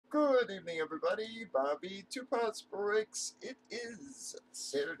Good evening, everybody. Bobby Two Pots Breaks. It is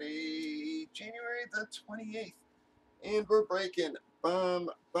Saturday, January the 28th, and we're breaking Bomb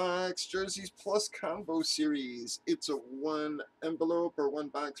Box Jerseys Plus Combo Series. It's a one envelope or one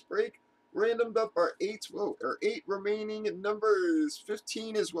box break. Randomed up our eight remaining numbers.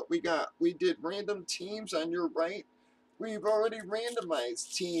 15 is what we got. We did random teams on your right. We've already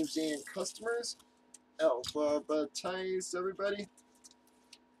randomized teams and customers. Alphabetized everybody.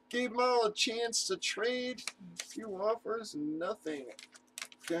 Gave them all a chance to trade. A few offers, nothing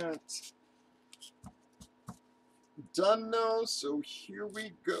got done now, so here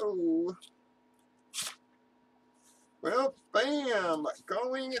we go. Well, bam!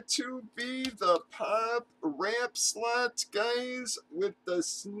 Going to be the Pop Rap slot, guys, with the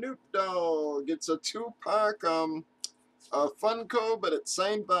Snoop Dogg. It's a Tupac Funko, but it's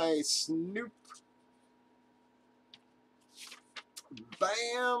signed by Snoop.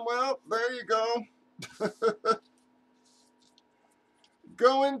 Bam! Well, there you go.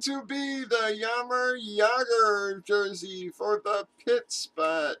 Going to be the Yammer Yager jersey for the pit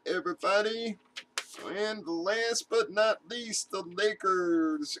spot, everybody. And last but not least, the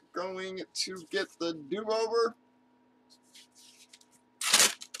Lakers going to get the do-over.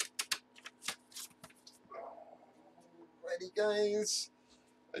 Alrighty, guys.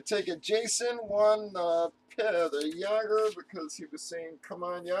 I take it Jason won the Yager because he was saying, come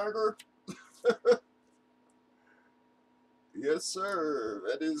on, Yager. Yes, sir.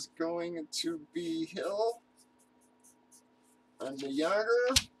 That is going to be Hill on the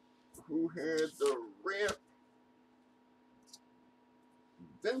Yager, who had the rip.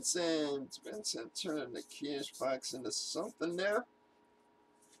 Vincent turning the cash box into something there.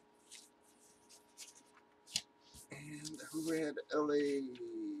 And who had LA?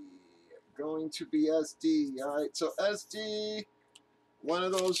 Going to be SD. Alright, so SD, one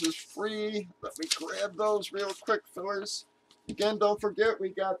of those is free. Let me grab those real quick, fillers. Again, don't forget, we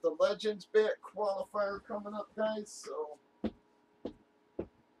got the Legends Bat qualifier coming up, guys. So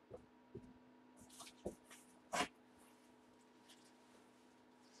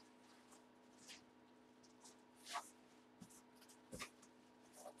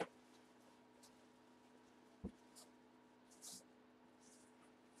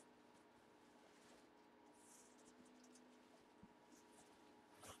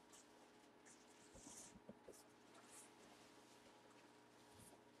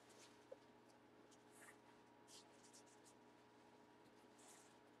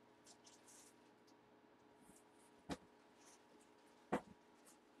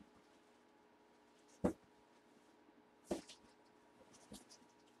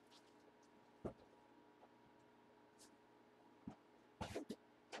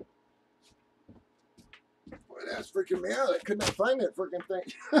boy, that's freaking me out. I could not find that freaking thing.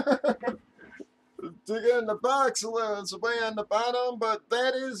 Dig in the box a little. It's way on the bottom, but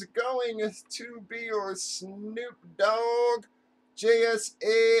that is going to be your Snoop Dogg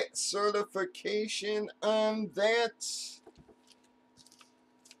JSA certification on that.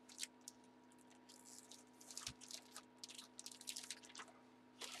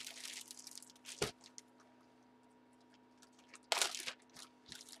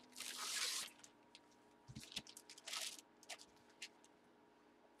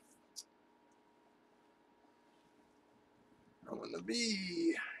 I want to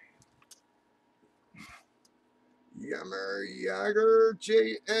be Yammer Yager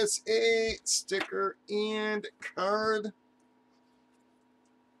JSA sticker and card.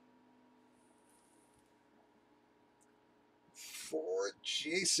 For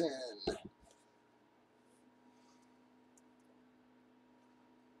Jason.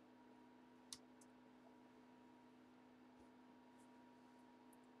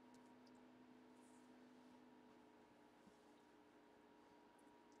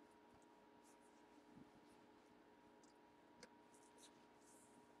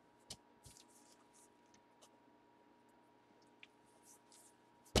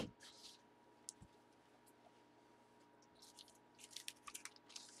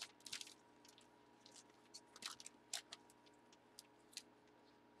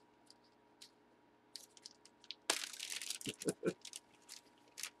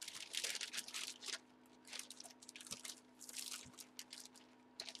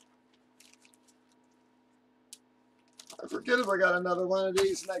 I forget if I got another one of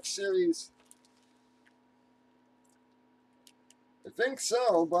these next series. I think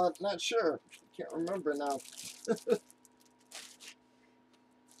so, but not sure. Can't remember now.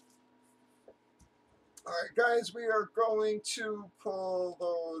 Alright, guys, we are going to pull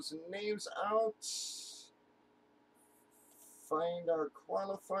those names out find our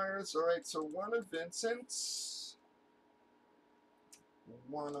qualifiers. All right, so one of Vincent's,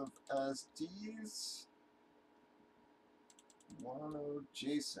 one of SD's, one of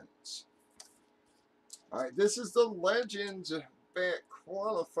Jason's. All right, this is the Legends back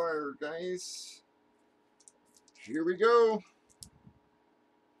qualifier, guys. Here we go.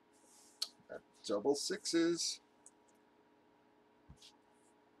 Double sixes.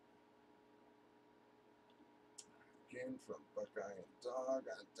 Again from Buckeye and Dog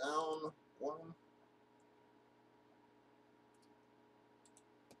on down. 1,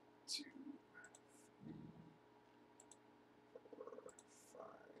 2, 3, 4, 5,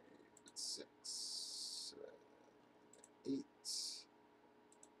 6, 7, 8,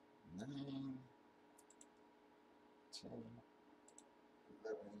 9, 10,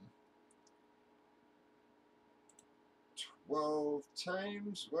 11, 12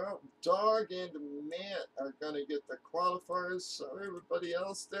 times. Well, Dog and Matt are going to get the qualifiers. So everybody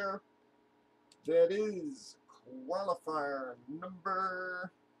else there, that is qualifier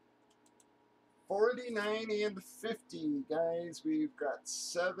number 49 and 50. Guys, we've got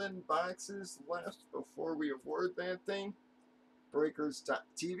 7 boxes left before we award that thing.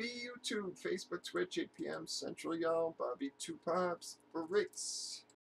 Breakers.tv, YouTube, Facebook, Twitch, 8 p.m. Central, y'all. Bobby 2 Pops, Breaks.